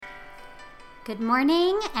Good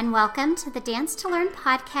morning and welcome to the Dance to Learn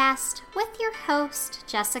podcast with your host,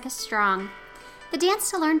 Jessica Strong. The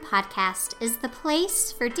Dance to Learn podcast is the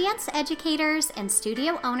place for dance educators and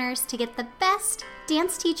studio owners to get the best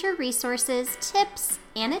dance teacher resources, tips,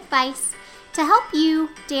 and advice to help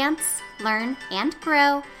you dance, learn, and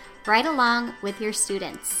grow right along with your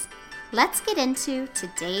students. Let's get into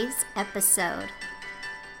today's episode.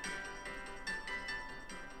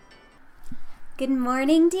 Good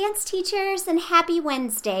morning, dance teachers, and happy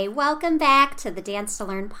Wednesday. Welcome back to the Dance to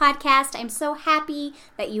Learn podcast. I'm so happy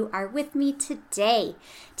that you are with me today.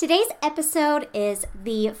 Today's episode is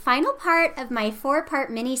the final part of my 4-part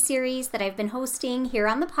mini-series that I've been hosting here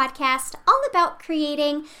on the podcast, all about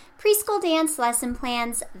creating preschool dance lesson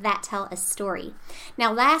plans that tell a story.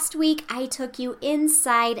 Now, last week, I took you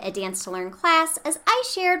inside a Dance to Learn class as I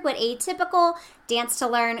shared what a typical Dance to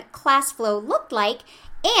Learn class flow looked like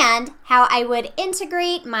and how I would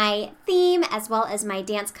integrate my theme as well as my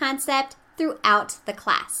dance concept throughout the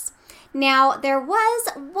class. Now, there was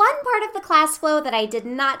one part of the class flow that I did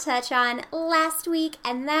not touch on last week,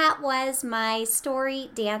 and that was my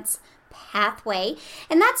story dance pathway.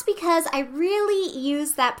 And that's because I really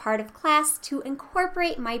use that part of class to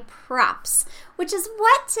incorporate my props, which is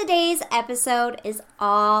what today's episode is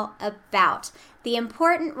all about. The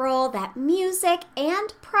important role that music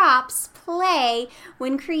and props play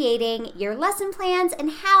when creating your lesson plans and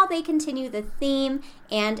how they continue the theme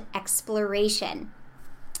and exploration.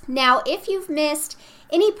 Now, if you've missed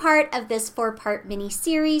any part of this 4-part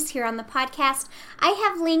mini-series here on the podcast, I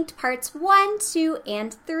have linked parts 1, 2,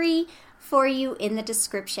 and 3 for you in the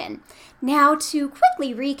description. Now, to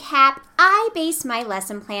quickly recap, I base my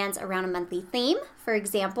lesson plans around a monthly theme. For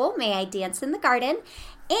example, May I Dance in the Garden?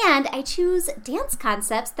 And I choose dance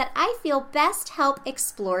concepts that I feel best help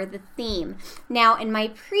explore the theme. Now, in my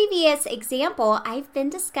previous example, I've been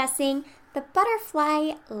discussing the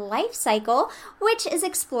butterfly life cycle, which is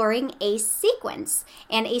exploring a sequence.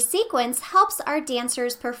 And a sequence helps our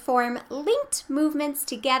dancers perform linked movements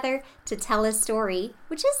together to tell a story,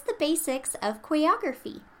 which is the basics of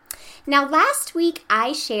choreography. Now, last week,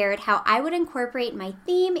 I shared how I would incorporate my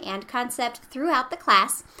theme and concept throughout the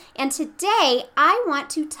class, and today I want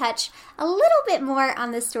to touch a little bit more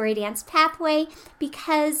on the story dance pathway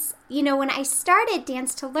because, when I started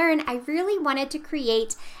Dance to Learn, I really wanted to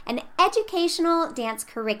create an educational dance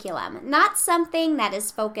curriculum, not something that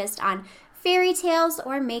is focused on fairy tales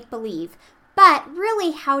or make-believe, but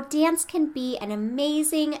really how dance can be an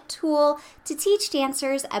amazing tool to teach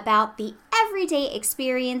dancers about the everyday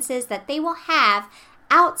experiences that they will have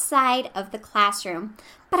outside of the classroom.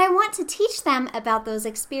 But I want to teach them about those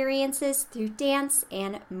experiences through dance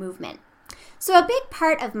and movement. So a big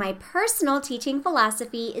part of my personal teaching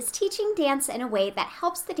philosophy is teaching dance in a way that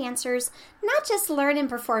helps the dancers not just learn and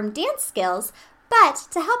perform dance skills, but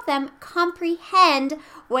to help them comprehend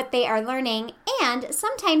what they are learning. And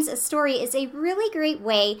sometimes a story is a really great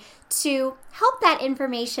way to help that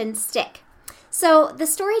information stick. So the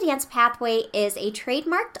Story Dance Pathway is a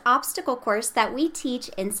trademarked obstacle course that we teach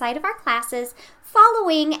inside of our classes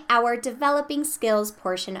following our Developing Skills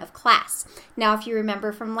portion of class. Now, if you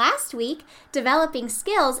remember from last week, Developing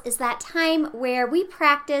Skills is that time where we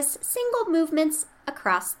practice single movements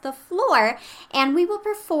across the floor, and we will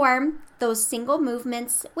perform those single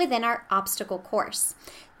movements within our obstacle course.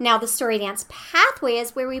 Now, the Story Dance Pathway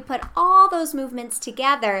is where we put all those movements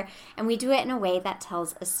together, and we do it in a way that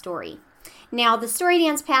tells a story. Now, the Story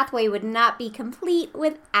Dance Pathway would not be complete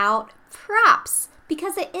without props,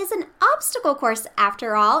 because it is an obstacle course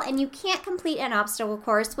after all, and you can't complete an obstacle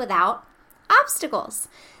course without obstacles.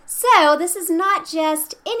 So this is not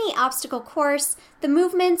just any obstacle course. The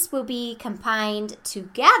movements will be combined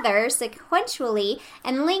together sequentially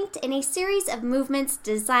and linked in a series of movements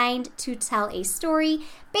designed to tell a story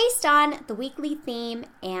based on the weekly theme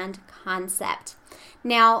and concept.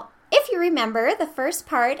 Now, if you remember, the first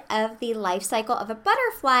part of the life cycle of a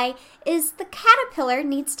butterfly is the caterpillar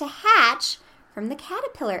needs to hatch from the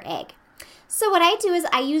caterpillar egg. So what I do is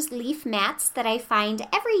I use leaf mats that I find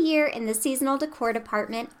every year in the seasonal decor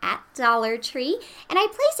department at Dollar Tree, and I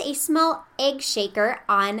place a small egg shaker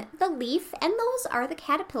on the leaf, and those are the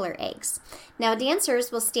caterpillar eggs. Now,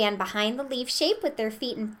 dancers will stand behind the leaf shape with their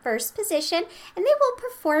feet in first position, and they will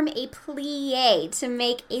perform a plie to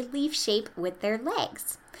make a leaf shape with their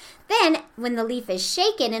legs. Then, when the leaf is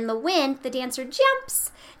shaken in the wind, the dancer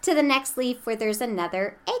jumps to the next leaf where there's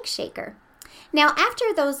another egg shaker. Now,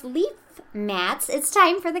 after those leaf mats, it's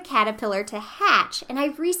time for the caterpillar to hatch, and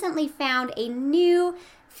I've recently found a new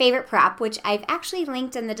favorite prop, which I've actually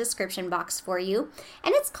linked in the description box for you.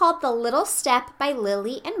 And it's called The Little Step by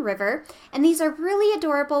Lily and River. And these are really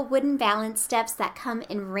adorable wooden balance steps that come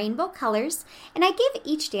in rainbow colors. And I give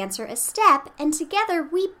each dancer a step, and together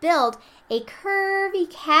we build a curvy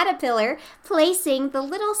caterpillar, placing the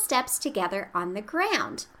little steps together on the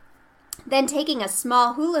ground. Then taking a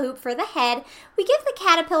small hula hoop for the head, we give the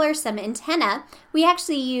caterpillar some antenna. We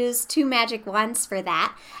actually use 2 magic wands for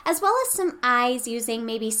that, as well as some eyes using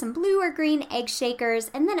maybe some blue or green egg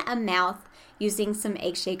shakers, and then a mouth using some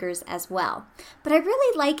egg shakers as well. But I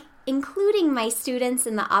really like including my students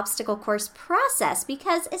in the obstacle course process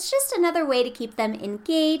because it's just another way to keep them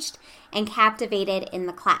engaged and captivated in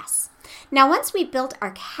the class. Now, once we built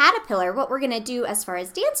our caterpillar, what we're going to do as far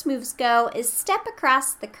as dance moves go is step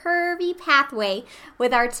across the curvy pathway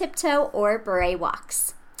with our tiptoe or beret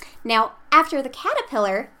walks. Now, after the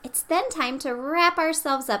caterpillar, it's then time to wrap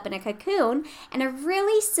ourselves up in a cocoon, and a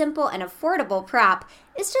really simple and affordable prop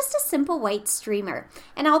is just a simple white streamer.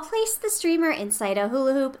 And I'll place the streamer inside a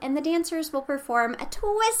hula hoop, and the dancers will perform a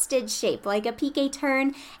twisted shape like a piqué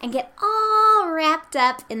turn and get all wrapped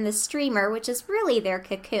up in the streamer, which is really their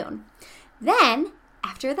cocoon. Then,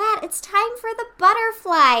 after that, it's time for the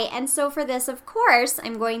butterfly. And so for this, of course,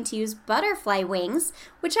 I'm going to use butterfly wings,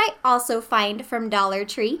 which I also find from Dollar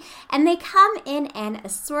Tree. And they come in an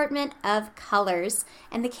assortment of colors.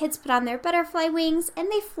 And the kids put on their butterfly wings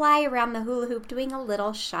and they fly around the hula hoop doing a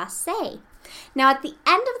little chassé. Now at the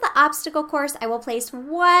end of the obstacle course, I will place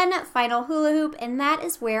one final hula hoop, and that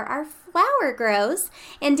is where our flower grows.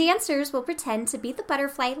 And dancers will pretend to be the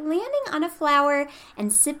butterfly landing on a flower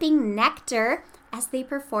and sipping nectar as they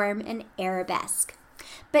perform an arabesque.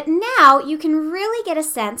 But now you can really get a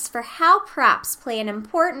sense for how props play an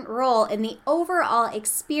important role in the overall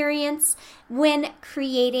experience when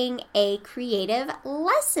creating a creative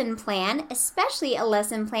lesson plan, especially a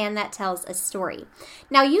lesson plan that tells a story.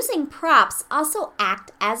 Now, using props also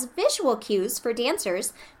act as visual cues for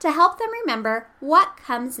dancers to help them remember what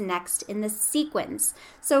comes next in the sequence.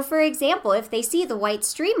 So, for example, if they see the white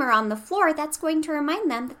streamer on the floor, that's going to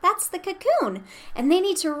remind them that that's the cocoon, and they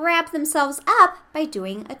need to wrap themselves up by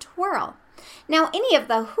doing a twirl. Now, any of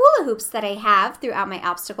the hula hoops that I have throughout my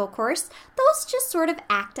obstacle course, those just sort of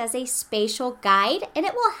act as a spatial guide, and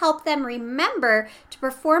it will help them remember to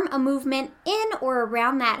perform a movement in or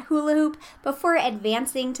around that hula hoop before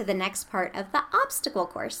advancing to the next part of the obstacle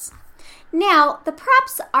course. Now, the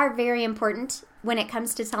props are very important when it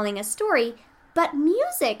comes to telling a story, but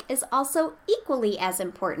music is also equally as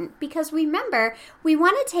important because remember, we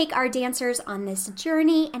want to take our dancers on this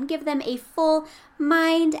journey and give them a full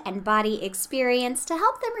mind and body experience to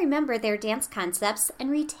help them remember their dance concepts and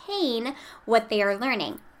retain what they are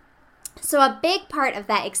learning. So a big part of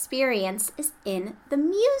that experience is in the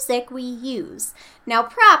music we use. Now,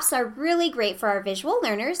 props are really great for our visual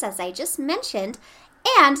learners, as I just mentioned,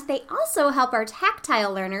 and they also help our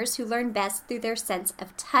tactile learners who learn best through their sense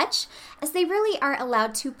of touch, as they really are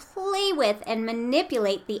allowed to play with and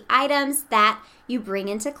manipulate the items that you bring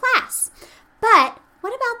into class. But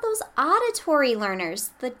what about those auditory learners,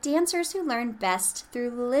 the dancers who learn best through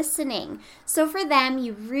listening? So for them,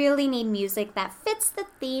 you really need music that fits the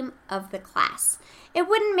theme of the class. It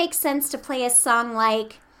wouldn't make sense to play a song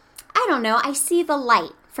like, I See the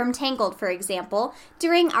Light from Tangled, for example,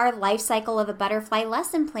 during our life cycle of a butterfly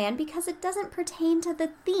lesson plan because it doesn't pertain to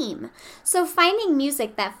the theme. So finding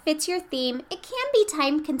music that fits your theme, it can be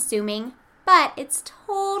time-consuming, but it's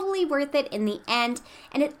totally worth it in the end,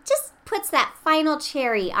 and it just puts that final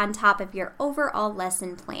cherry on top of your overall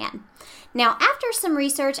lesson plan. Now, after some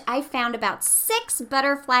research, I found about 6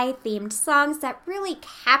 butterfly-themed songs that really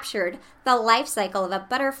captured the life cycle of a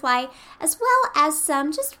butterfly, as well as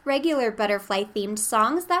some just regular butterfly-themed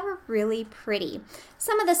songs that were really pretty.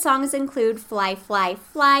 Some of the songs include Fly, Fly,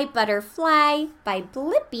 Fly, Butterfly by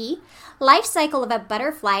Blippi, Life Cycle of a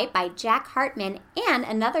Butterfly by Jack Hartman, and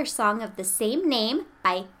another song of the same name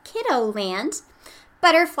by Kiddo Land.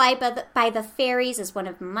 Butterfly by the Fairies is one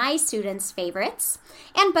of my students' favorites.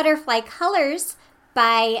 And Butterfly Colors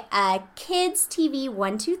by Kids TV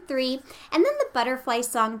 123. And then the Butterfly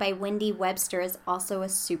Song by Wendy Webster is also a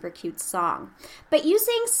super cute song. But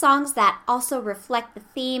using songs that also reflect the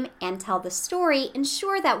theme and tell the story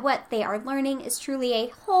ensure that what they are learning is truly a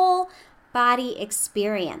whole, body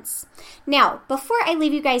experience. Now, before I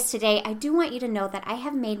leave you guys today, I do want you to know that I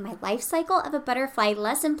have made my Life Cycle of a Butterfly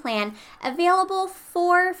lesson plan available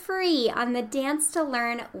for free on the Dance to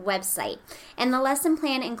Learn website. And the lesson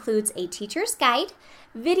plan includes a teacher's guide,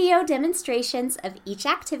 video demonstrations of each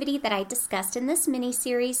activity that I discussed in this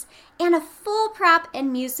mini-series, and a full prop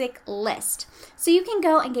and music list. So you can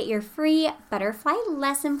go and get your free butterfly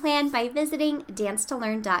lesson plan by visiting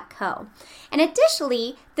dancetolearn.co. And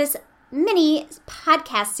additionally, this mini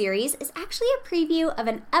podcast series is actually a preview of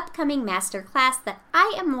an upcoming masterclass that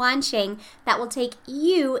I am launching that will take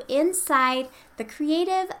you inside the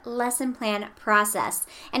creative lesson plan process.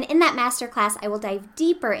 And in that masterclass, I will dive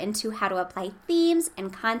deeper into how to apply themes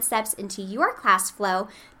and concepts into your class flow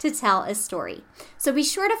to tell a story. So be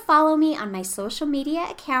sure to follow me on my social media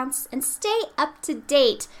accounts and stay up to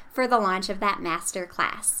date for the launch of that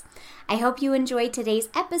masterclass. I hope you enjoyed today's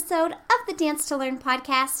episode of the Dance to Learn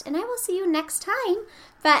podcast, and I will see you next time.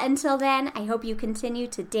 But until then, I hope you continue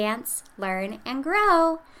to dance, learn, and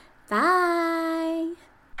grow. Bye!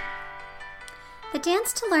 The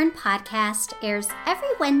Dance to Learn podcast airs every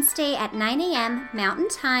Wednesday at 9 a.m. Mountain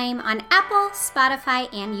Time on Apple,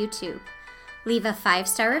 Spotify, and YouTube. Leave a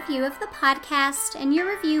 5-star review of the podcast, and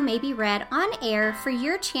your review may be read on air for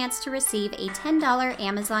your chance to receive a $10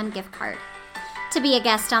 Amazon gift card. To be a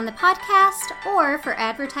guest on the podcast or for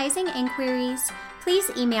advertising inquiries,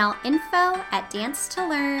 please email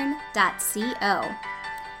info@dancetolearn.co.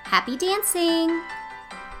 Happy dancing!